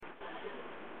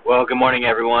Well, good morning,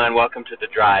 everyone. Welcome to the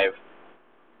drive.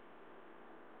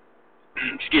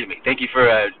 Excuse me. Thank you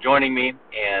for joining me.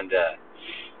 And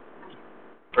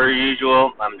per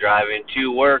usual, I'm driving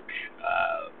to work.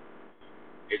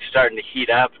 It's starting to heat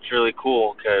up. It's really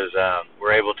cool because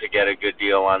we're able to get a good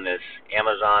deal on this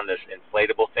Amazon, this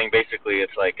inflatable thing. Basically,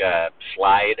 it's like a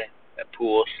slide, a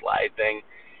pool slide thing.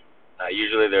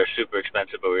 Usually they're super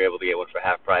expensive, but we were able to get one for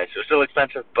half price. They're still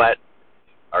expensive, but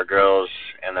our girls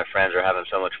and their friends are having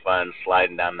so much fun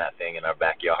sliding down that thing in our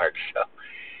backyard. So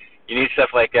you need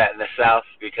stuff like that in the South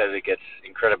because it gets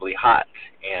incredibly hot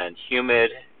and humid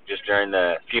just during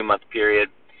the few-month period,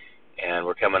 and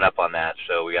we're coming up on that,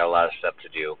 so we got a lot of stuff to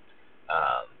do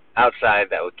outside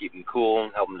that would keep them cool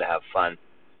and help them to have fun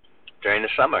during the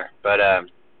summer. But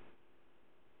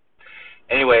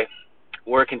anyway,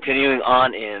 we're continuing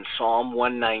on in Psalm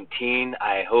 119.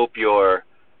 I hope you're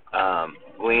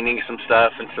gleaning some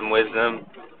stuff and some wisdom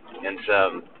and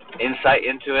some insight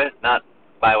into it, not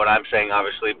by what I'm saying,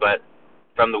 obviously, but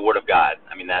from the Word of God.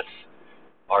 I mean, that's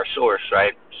our source,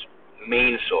 right?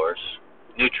 Main source,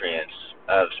 nutrients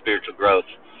of spiritual growth,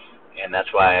 and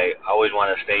that's why I always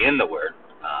want to stay in the Word.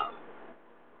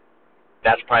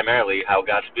 That's primarily how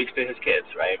God speaks to His kids,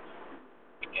 right?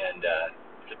 And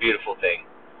it's a beautiful thing.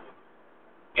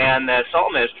 And the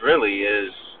psalmist really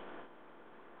is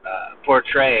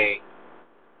portraying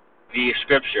the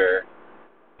Scripture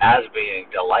as being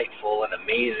delightful and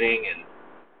amazing, and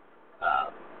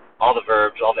all the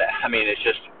verbs, all that. I mean, it's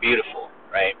just beautiful,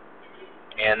 right?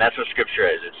 And that's what Scripture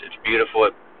is. It's beautiful.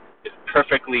 It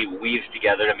perfectly weaves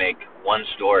together to make one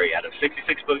story out of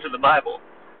 66 books of the Bible.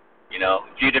 You know,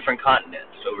 a few different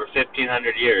continents, over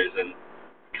 1,500 years, and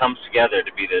comes together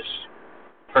to be this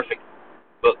perfect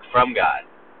book from God,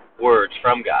 words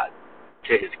from God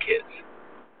to His kids.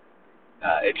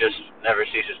 It just never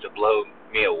ceases to blow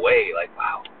me away, like,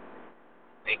 wow,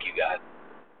 thank you, God.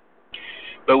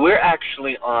 But we're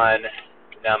actually on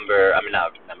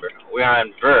we're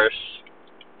on verse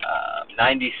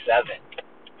 97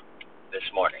 this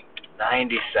morning,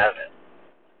 97,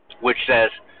 which says,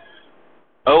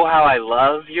 "Oh, how I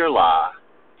love your law.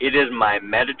 It is my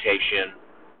meditation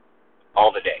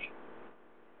all the day."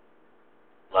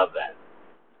 Love that.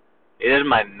 It is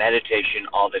my meditation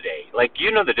all the day. Like,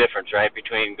 you know the difference, right,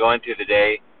 between going through the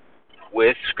day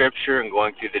with Scripture and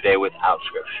going through the day without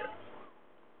Scripture.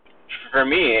 For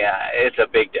me, it's a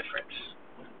big difference.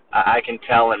 I can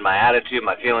tell in my attitude,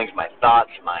 my feelings, my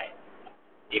thoughts, my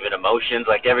even emotions,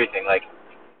 like everything. Like,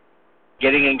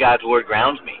 getting in God's Word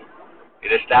grounds me.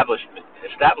 It establishes me.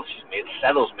 It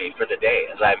settles me for the day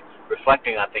as I'm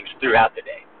reflecting on things throughout the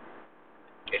day.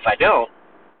 If I don't,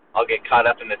 I'll get caught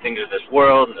up in the things of this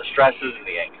world and the stresses and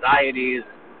the anxieties.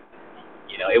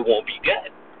 You know, it won't be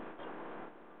good.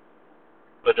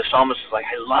 But the psalmist is like,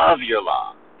 I love your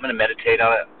law. I'm going to meditate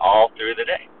on it all through the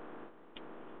day.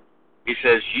 He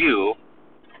says, you,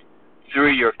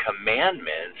 through your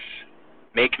commandments,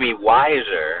 make me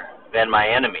wiser than my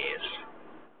enemies,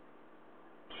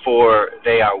 for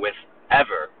they are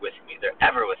ever with me. They're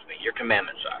ever with me. Your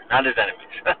commandments are, not his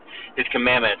enemies. His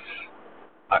commandments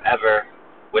are ever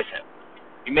with him.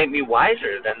 You make me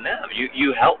wiser than them.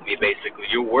 You help me, basically.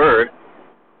 Your word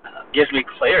gives me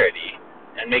clarity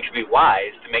and makes me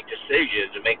wise to make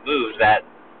decisions and make moves that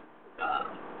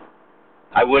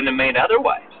I wouldn't have made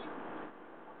otherwise.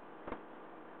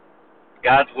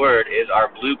 God's word is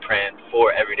our blueprint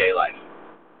for everyday life.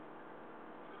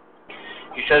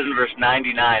 He says in verse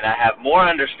 99, I have more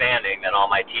understanding than all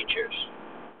my teachers,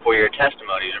 for your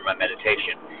testimonies are my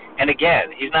meditation. And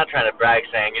again, he's not trying to brag,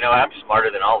 saying, you know, I'm smarter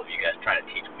than all of you guys trying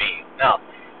to teach me. No,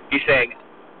 he's saying,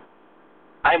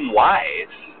 I'm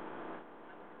wise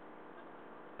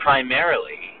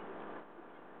primarily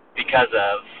because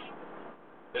of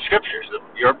the Scriptures,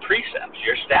 your precepts,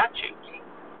 your statutes.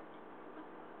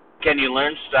 Can you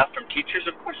learn stuff from teachers?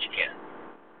 Of course you can.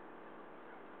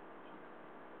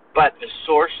 But the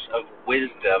source of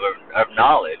wisdom, of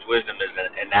knowledge, wisdom is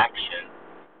an action,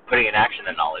 putting in action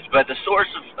the knowledge. But the source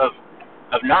of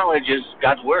knowledge is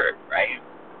God's Word, right?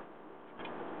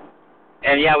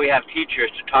 And yeah, we have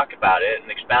teachers to talk about it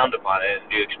and expound upon it and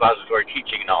do expository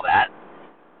teaching and all that,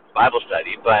 Bible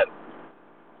study, but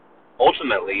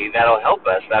ultimately that'll help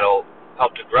us, that'll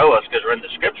help to grow us because we're in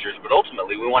the Scriptures, but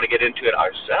ultimately we want to get into it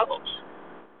ourselves.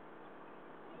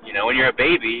 You know, when you're a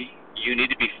baby, you need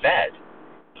to be fed.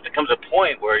 But there comes a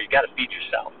point where you got to feed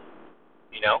yourself,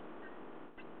 you know?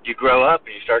 You grow up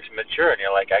and you start to mature and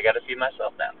you're like, I got to feed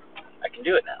myself now. I can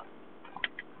do it now.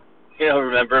 You know,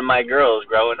 remember my girls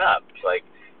growing up. It's like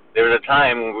there was a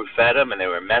time when we fed them and they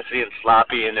were messy and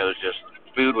sloppy and it was just,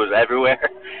 food was everywhere.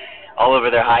 all over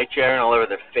their high chair and all over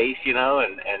their face,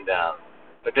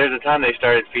 but there's a time they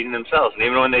started feeding themselves, and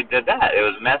even when they did that, it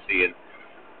was messy,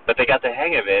 but they got the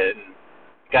hang of it, and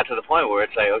got to the point where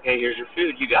it's like, okay, here's your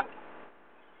food, you got it.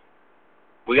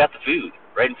 We got the food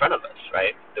right in front of us,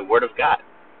 right? The Word of God,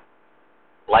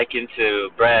 likened to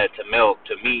bread, to milk,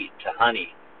 to meat, to honey.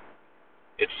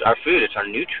 It's our food, it's our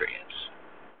nutrients.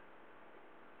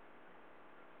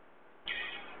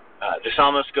 The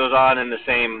psalmist goes on in the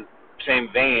same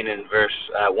vein in verse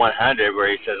 100, where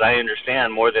he says, I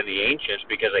understand more than the ancients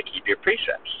because I keep your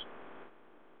precepts.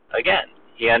 Again,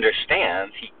 he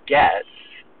understands, he gets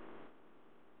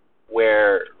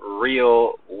where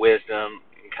real wisdom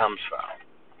comes from.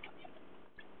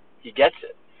 He gets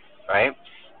it, right?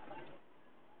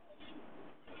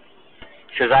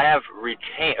 Because I have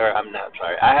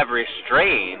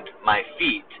restrained my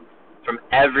feet from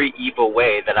every evil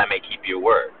way that I may keep your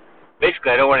word.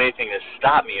 Basically, I don't want anything to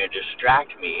stop me or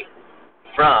distract me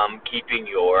from keeping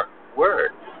your word.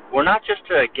 We're not just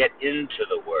to get into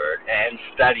the word and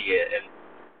study it and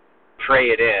pray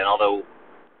it in, although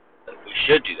we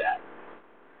should do that.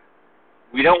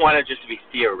 We don't want it just to be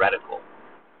theoretical,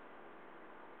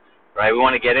 right? We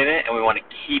want to get in it and we want to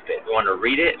keep it. We want to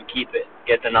read it and keep it,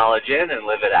 get the knowledge in and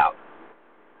live it out.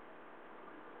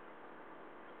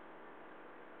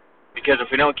 Because if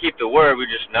we don't keep the word, we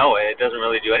just know it. It doesn't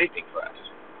really do anything for us.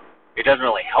 It doesn't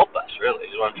really help us, really,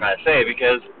 is what I'm trying to say,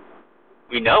 because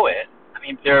we know it. I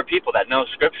mean, there are people that know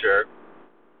Scripture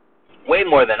way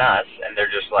more than us, and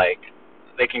they're just like,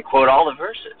 they can quote all the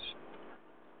verses.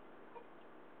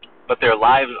 But their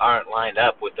lives aren't lined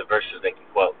up with the verses they can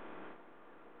quote.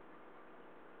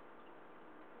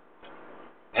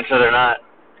 And so they're not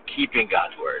keeping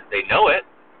God's word. They know it,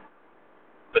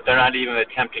 but they're not even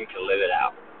attempting to live it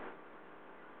out.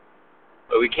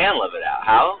 But we can live it out.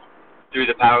 How? Through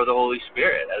the power of the Holy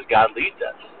Spirit, as God leads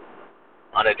us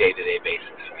on a day-to-day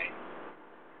basis, right?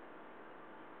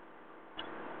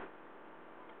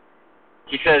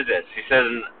 He says this. He says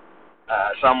in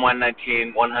Psalm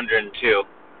 119, 102,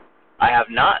 I have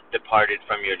not departed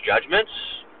from your judgments,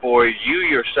 for you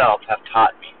yourself have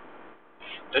taught me.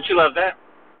 Don't you love that?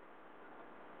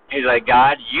 He's like,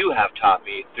 God, you have taught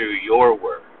me through your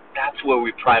word. That's where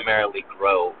we primarily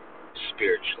grow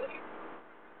spiritually.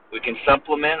 We can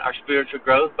supplement our spiritual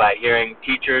growth by hearing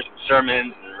teachers,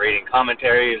 sermons, and reading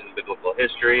commentaries and biblical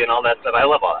history and all that stuff. I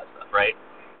love all that stuff, right?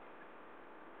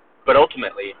 But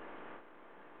ultimately,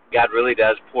 God really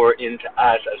does pour into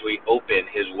us as we open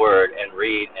His Word and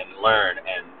read and learn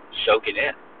and soak it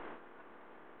in.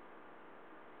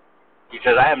 He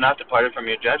says, I have not departed from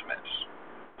your judgments.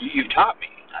 You've taught me.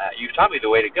 You've taught me the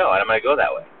way to go, and I'm going to go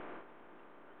that way.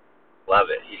 Love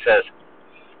it. He says,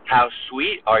 how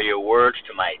sweet are your words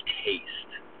to my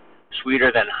taste,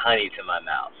 sweeter than honey to my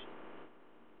mouth.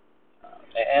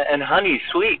 And honey's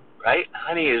sweet, right?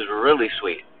 Honey is really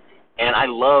sweet. And I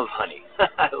love honey.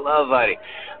 I love honey.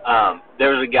 There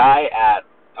was a guy at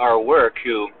our work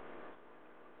who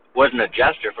was an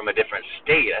adjuster from a different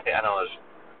state. I think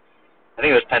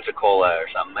it was Pensacola or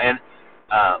something. And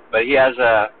but he has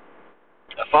a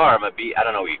farm, a bee. I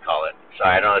don't know what you call it.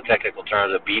 Sorry, I don't know the technical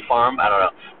terms. A bee farm. I don't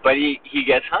know. But he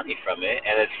gets honey from it,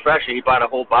 and it's fresh. He bought a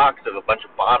whole box of a bunch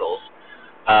of bottles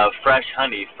of fresh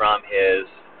honey from his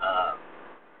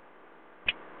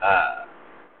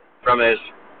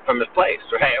place,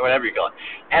 right? Whatever you call it.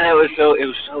 And it was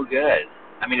so good.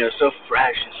 I mean, it was so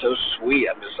fresh and so sweet.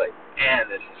 I'm just like, man,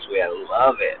 this is sweet. I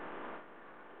love it.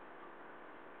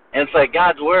 And it's like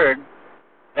God's word.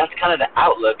 That's kind of the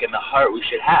outlook and the heart we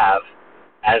should have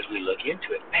as we look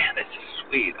into it. Man, this is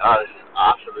sweet. Oh, this is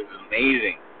awesome. This is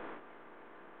amazing.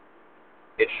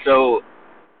 It's so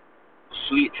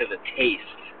sweet to the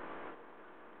taste.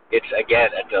 It's, again,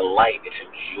 a delight. It's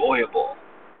enjoyable.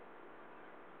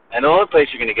 And the only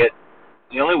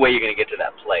way you're going to get to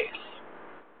that place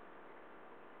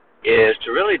is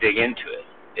to really dig into it,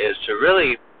 is to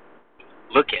really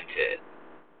look into it,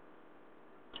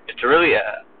 is to really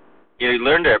you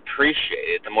learn to appreciate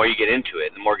it. The more you get into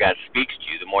it, the more God speaks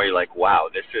to you, the more you're like, wow,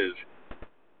 this is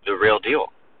the real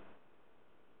deal.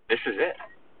 This is it.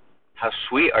 How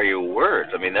sweet are your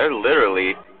words? I mean, they're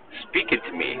literally speaking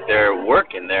to me. They're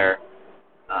working. God,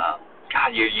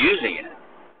 you're using it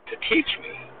to teach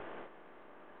me.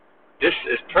 This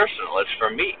is personal. It's for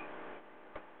me.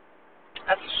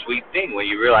 That's a sweet thing when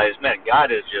you realize, man,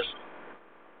 God is just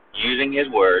using His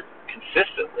word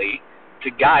consistently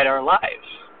to guide our lives.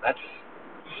 I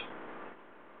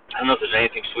don't know if there's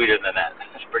anything sweeter than that.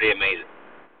 That's pretty amazing.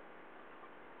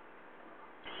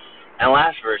 And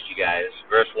last verse, you guys,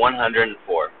 verse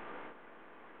 104.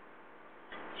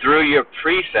 Through your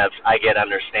precepts I get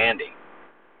understanding.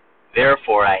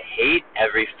 Therefore, I hate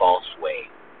every false way.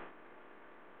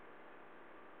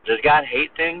 Does God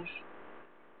hate things?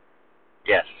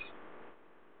 Yes.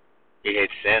 He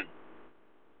hates sin.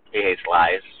 He hates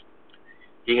lies.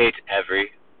 He hates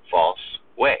every false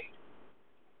way.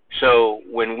 So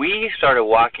when we started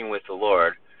walking with the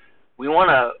Lord, we want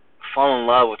to fall in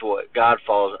love with what God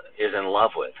is in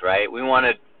love with, right? We want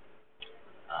to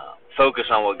focus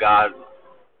on what God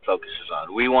focuses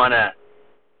on. We want to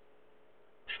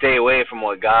stay away from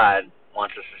what God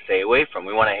wants us to stay away from.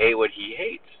 We want to hate what He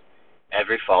hates.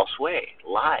 Every false way.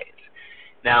 Lies.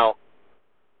 Now,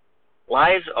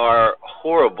 lies are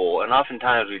horrible, and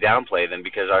oftentimes we downplay them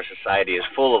because our society is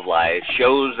full of lies.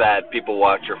 Shows that people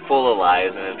watch are full of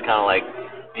lies, and it's kind of like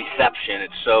deception.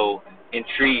 It's so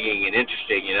intriguing and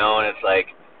interesting, and it's like,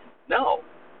 no.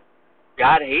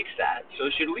 God hates that, so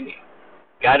should we.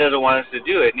 God doesn't want us to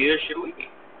do it, neither should we,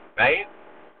 right?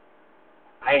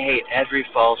 I hate every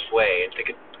false way. And to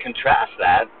contrast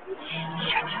that,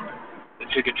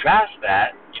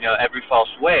 every false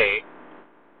way,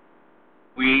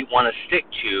 we want to stick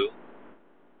to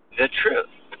the truth,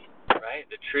 right?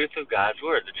 The truth of God's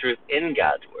Word, the truth in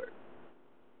God's Word.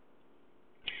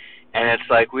 And it's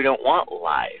like we don't want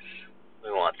lies.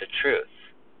 We want the truth.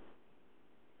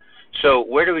 So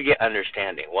where do we get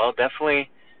understanding? Well, definitely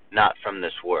not from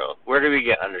this world. Where do we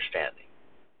get understanding?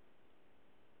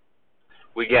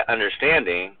 We get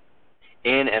understanding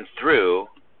in and through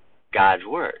God's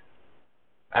Word.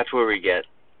 That's where we get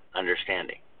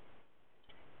understanding.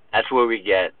 That's where we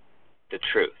get the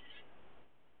truth.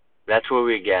 That's where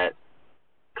we get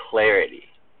clarity.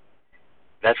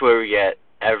 That's where we get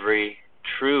every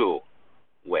true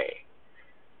way.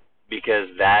 Because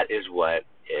that is what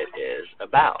it is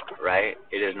about, right?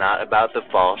 It is not about the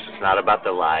false. It's not about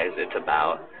the lies. It's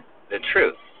about the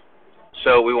truth.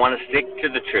 So we want to stick to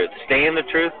the truth. Stay in the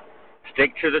truth,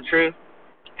 stick to the truth,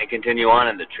 and continue on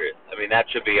in the truth. I mean, that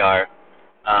should be our,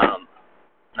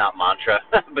 not mantra,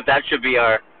 but that should be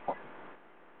our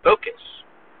focus,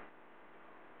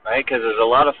 right? Because there's a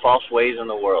lot of false ways in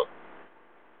the world,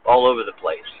 all over the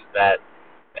place, that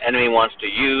the enemy wants to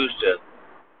use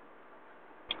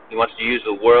he wants to use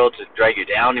the world to drag you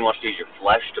down. He wants to use your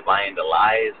flesh to buy into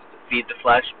lies, to feed the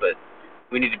flesh, but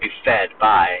we need to be fed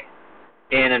by,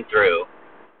 in and through,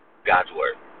 God's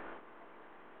Word.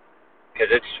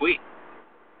 Because it's sweet.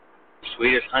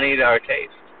 Sweet as honey to our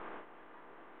taste.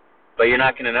 But you're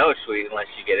not going to know it's sweet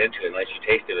unless you get into it, unless you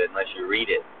taste of it, unless you read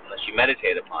it, unless you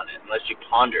meditate upon it, unless you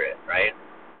ponder it, right?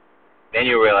 Then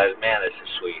you realize, man, this is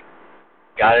sweet.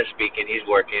 God is speaking. He's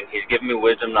working. He's giving me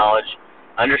wisdom, knowledge,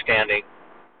 understanding.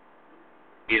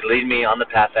 He's leading me on the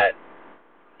path that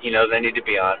He knows I need to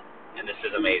be on, and this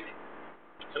is amazing.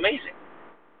 It's amazing.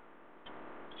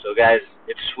 So, guys,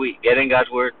 it's sweet. Get in God's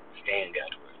Word. Stay in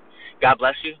God's Word. God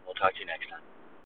bless you. We'll talk to you next time.